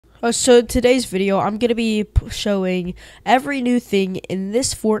So today's video, I'm going to be showing every new thing in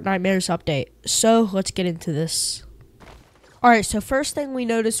this Fortnitemares update. So let's get into this. Alright, so first thing we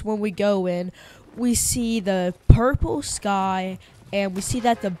notice when we go in, we see the purple sky and we see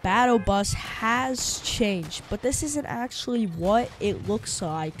that the battle bus has changed. But this isn't actually what it looks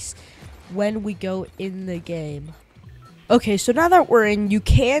like when we go in the game. Okay, so now that we're in, you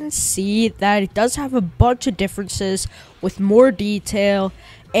can see that it does have a bunch of differences with more detail.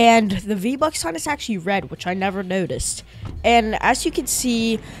 And the V-Bucks sign is actually red, which I never noticed. And as you can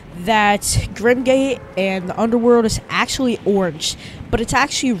see, that Grimgate and the Underworld is actually orange. But it's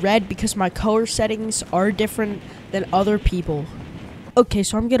actually red because my color settings are different than other people. Okay,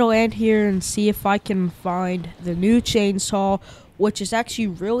 so I'm going to land here and see if I can find the new chainsaw, which is actually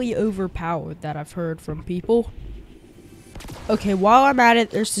really overpowered that I've heard from people. Okay, while I'm at it,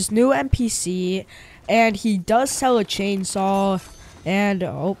 there's this new NPC, and he does sell a chainsaw. And,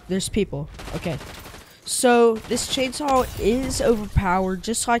 oh, there's people. Okay. So, this chainsaw is overpowered,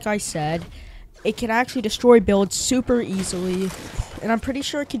 just like I said. It can actually destroy builds super easily. And I'm pretty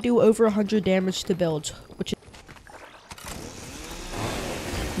sure it can do over 100 damage to builds. Which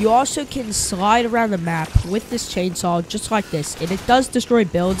you also can slide around the map with this chainsaw, just like this. And it does destroy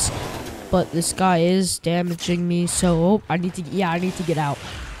builds. But this guy is damaging me, so, oh, I need to get out.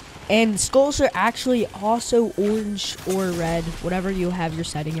 And skulls are actually also orange or red, whatever you have your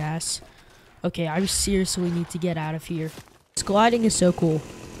setting as. Okay, I seriously need to get out of here. This gliding is so cool.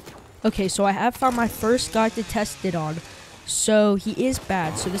 Okay, so I have found my first guy to test it on. So he is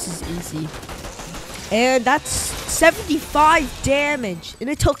bad, so this is easy. And that's 75 damage. And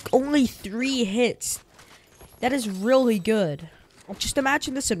it took only 3 hits. That is really good. Just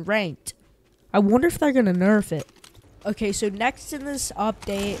imagine this in ranked. I wonder if they're gonna nerf it. Okay, so next in this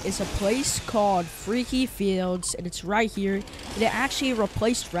update is a place called Freaky Fields, and it's right here. And it actually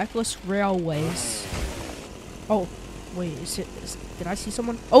replaced Reckless Railways. Oh, wait, did I see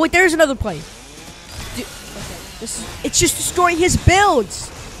someone? Oh, wait, there's another place. Dude, okay, it's just destroying his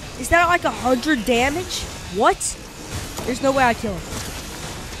builds. Is that like 100 damage? What? There's no way I kill him.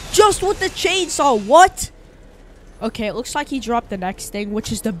 Just with the chainsaw, what? Okay, it looks like he dropped the next thing,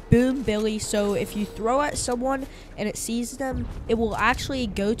 which is the Boom Billy. So if you throw at someone and it sees them, it will actually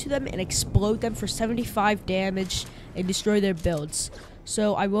go to them and explode them for 75 damage and destroy their builds.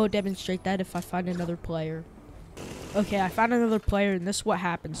 So I will demonstrate that if I find another player. Okay, I found another player, and this is what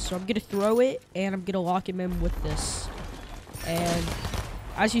happens. So I'm going to throw it, and I'm going to lock him in with this. And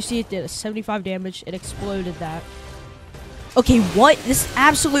as you see, it did 75 damage. It exploded that. Okay, what? This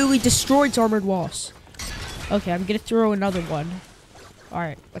absolutely destroyed armored walls. Okay, I'm gonna throw another one.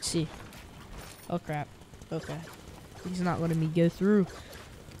 Alright, let's see. Oh, crap. Okay. He's not letting me go through.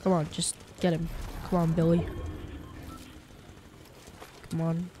 Come on, just get him. Come on, Billy. Come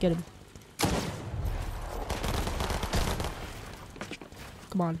on, get him.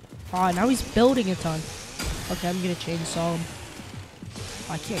 Come on. Ah, now he's building a ton. Okay, I'm gonna chainsaw him.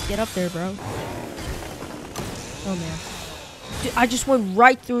 I can't get up there, bro. Oh, man. Dude, I just went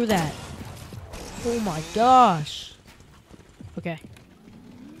right through that. Oh my gosh. Okay.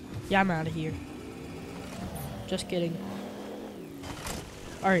 Yeah, I'm out of here. Just kidding.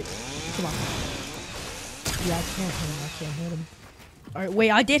 Alright. Come on. Yeah, I can't hit him. Alright, wait,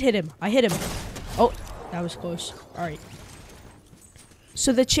 I did hit him. I hit him. Oh, that was close. Alright.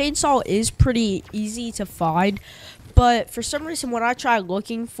 So the chainsaw is pretty easy to find. But for some reason, when I tried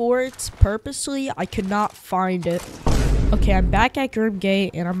looking for it purposely, I could not find it. Okay, I'm back at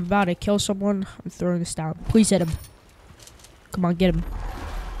Grimgate, and I'm about to kill someone. I'm throwing this down. Please hit him. Come on, get him.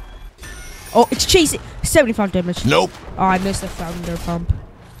 Oh, it's chasing. 75 damage. Nope. Oh, I missed the thunder pump.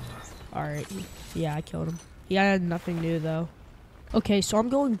 Alright. Yeah, I killed him. He had nothing new, though. Okay, so I'm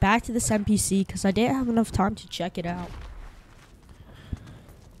going back to this NPC because I didn't have enough time to check it out.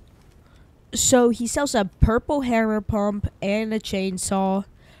 So, he sells a purple hammer pump and a chainsaw.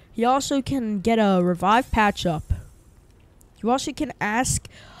 He also can get a revive patch up. You also can ask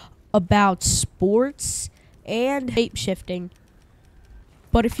about sports and shape shifting.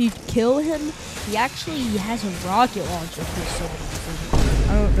 But if you kill him, he actually has a rocket launcher for some reason.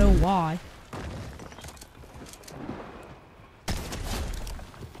 I don't know why.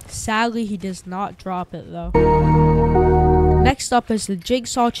 Sadly, he does not drop it though. Next up is the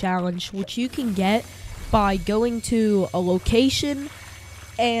Jigsaw Challenge, which you can get by going to a location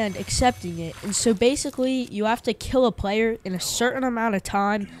and accepting it. And so basically you have to kill a player in a certain amount of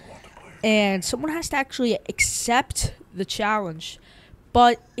time, and someone has to actually accept the challenge.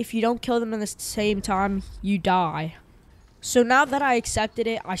 But if you don't kill them in the same time, you die. So now that I accepted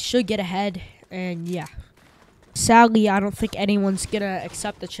it, I should get ahead, and yeah. Sadly, I don't think anyone's gonna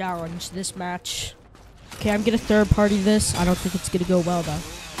accept the challenge this match. Okay, I'm gonna third party this. I don't think it's gonna go well though.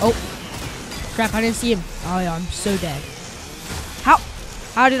 Oh, crap, I didn't see him. Oh yeah, I'm so dead.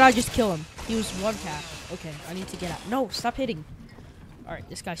 How did I just kill him? He was one tap. Okay, I need to get out. No, stop hitting. Alright,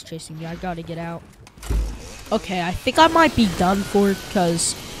 this guy's chasing me. I gotta get out. Okay, I think I might be done for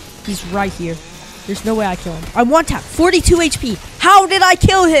because he's right here. There's no way I kill him. I'm one tap, 42 HP. How did I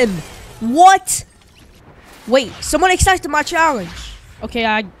kill him? What? Wait, someone accepted my challenge.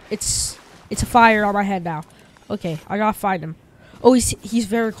 Okay, it's a fire on my head now. Okay, I gotta find him. Oh, he's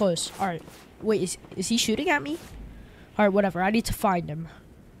very close. All right, wait, is he shooting at me? All right, whatever. I need to find him.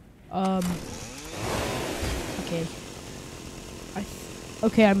 Okay.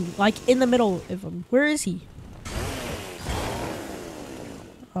 Okay, I'm like in the middle of him. Where is he?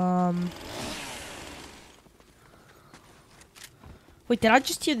 Wait, did I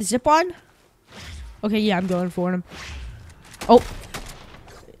just hear the zip line? Okay, yeah, I'm going for him. Oh.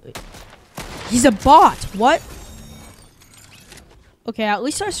 He's a bot. What? Okay, at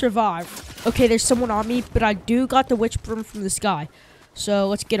least I survived. Okay, there's someone on me, but I do got the witch broom from the sky. So,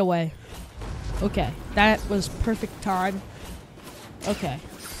 let's get away. Okay, that was perfect time. Okay.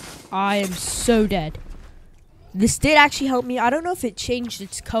 I am so dead. This did actually help me. I don't know if it changed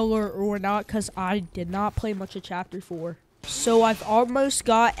its color or not, because I did not play much of Chapter 4. So I've almost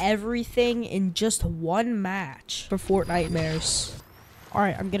got everything in just one match for Fortnitemares.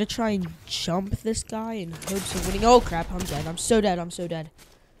 Alright, I'm gonna try and jump this guy in hopes of winning. Oh crap, I'm dead. I'm so dead. I'm so dead.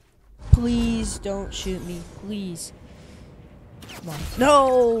 Please don't shoot me. Please. Come on.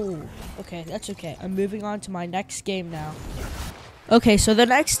 No! Okay, that's okay. I'm moving on to my next game now. Okay, so the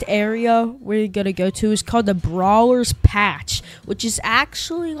next area we're gonna go to is called the Brawler's Patch, which is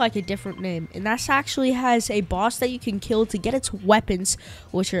actually like a different name. And that actually has a boss that you can kill to get its weapons,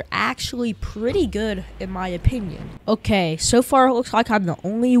 which are actually pretty good in my opinion. Okay, so far it looks like I'm the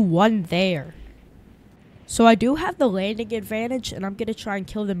only one there. So I do have the landing advantage, and I'm gonna try and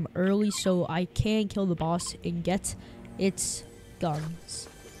kill them early so I can kill the boss and get its guns.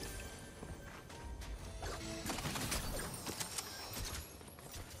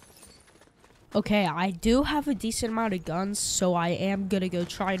 Okay, I do have a decent amount of guns, so I am gonna go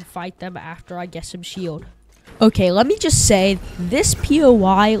try and fight them after I get some shield. Okay, let me just say, this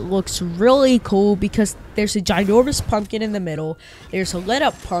POI looks really cool because there's a ginormous pumpkin in the middle. There's lit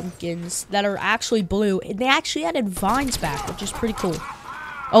up pumpkins that are actually blue, and they actually added vines back, which is pretty cool.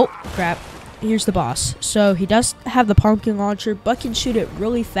 Oh, crap. Here's the boss. So he does have the pumpkin launcher, but can shoot it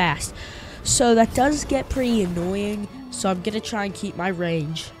really fast. So that does get pretty annoying, so I'm gonna try and keep my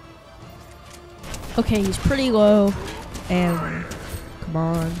range. Okay, he's pretty low, and come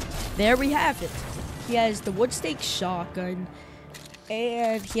on. There we have it. He has the wood stake shotgun,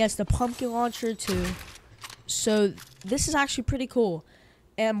 and he has the pumpkin launcher too. So this is actually pretty cool.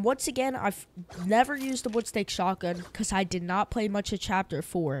 And once again, I've never used the wood stake shotgun because I did not play much of Chapter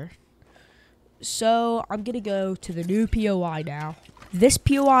 4. So I'm gonna go to the new POI now. This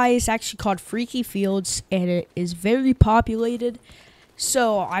POI is actually called Freaky Fields, and it is very populated,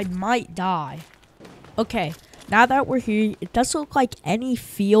 so I might die. Okay, now that we're here, it does look like any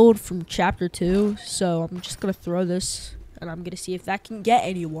field from Chapter 2, so I'm just going to throw this, and I'm going to see if that can get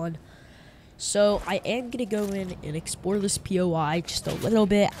anyone. So I am going to go in and explore this POI just a little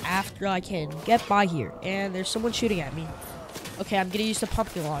bit after I can get by here. And there's someone shooting at me. Okay, I'm going to use the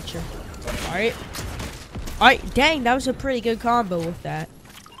pumpkin launcher. Alright. Alright, dang, that was a pretty good combo with that.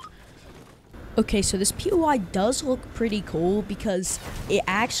 Okay, so this POI does look pretty cool because it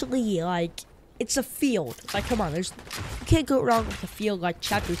actually, like, it's a field. Like, come on, you can't go wrong with a field like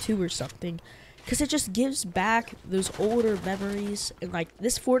Chapter 2 or something. Because it just gives back those older memories. And, like,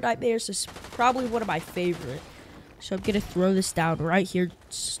 this Fortnitemares is probably one of my favorite. So I'm going to throw this down right here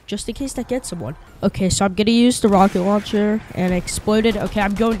just in case that gets someone. Okay, so I'm going to use the rocket launcher. And it exploded. Okay,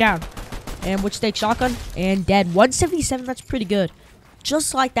 I'm going down. And wood stake shotgun. And dead. 177, that's pretty good.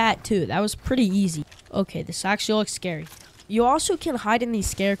 Just like that, too. That was pretty easy. Okay, this actually looks scary. You also can hide in these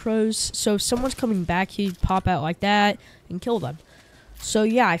scarecrows, so if someone's coming back, you pop out like that and kill them. So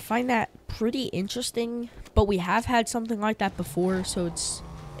yeah, I find that pretty interesting, but we have had something like that before, so it's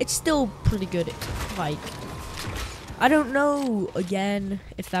still pretty good. Like, I don't know, again,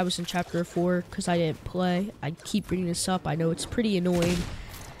 if that was in Chapter 4, because I didn't play. I keep bringing this up. I know it's pretty annoying.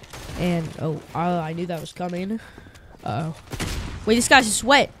 And, oh, I knew that was coming. Uh-oh. Wait, this guy's a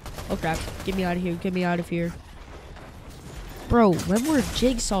sweat. Oh, crap. Get me out of here. Get me out of here. Bro, when were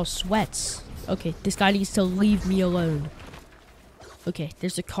Jigsaw sweats? Okay, this guy needs to leave me alone. Okay,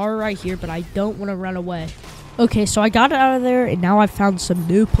 there's a car right here, but I don't want to run away. Okay, so I got it out of there, and now I found some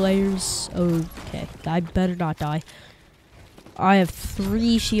new players. Okay, I better not die. I have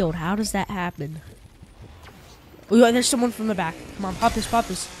 3 shield. How does that happen? Oh, there's someone from the back. Come on, pop this, pop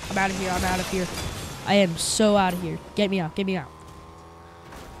this. I'm out of here, I'm out of here. I am so out of here. Get me out, get me out.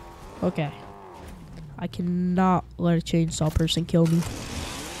 Okay. I cannot let a chainsaw person kill me.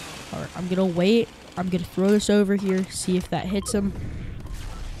 Alright, I'm gonna wait. I'm gonna throw this over here, see if that hits him.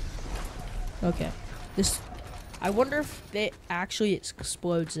 Okay. I wonder if it actually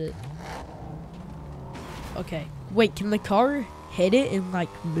explodes it. Okay. Wait, can the car hit it and, like,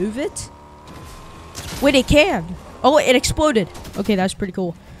 move it? Wait, it can! Oh, it exploded! Okay, that's pretty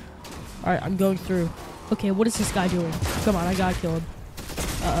cool. Alright, I'm going through. Okay, what is this guy doing? Come on, I gotta kill him.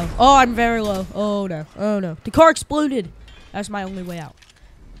 Uh-oh. Oh, I'm very low. Oh, no. Oh, no. The car exploded! That's my only way out.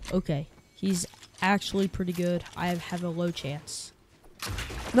 Okay. He's actually pretty good. I have a low chance.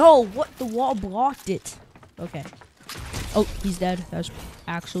 No! What? The wall blocked it. Okay. Oh, he's dead. That was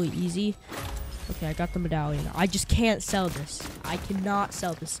actually easy. Okay, I got the medallion. I just can't sell this. I cannot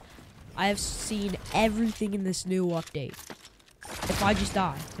sell this. I have seen everything in this new update. If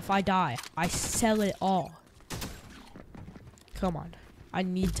I die, I sell it all. Come on. I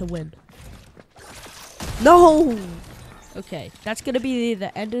need to win. No! Okay, that's gonna be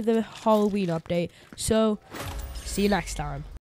the end of the Halloween update. So, see you next time.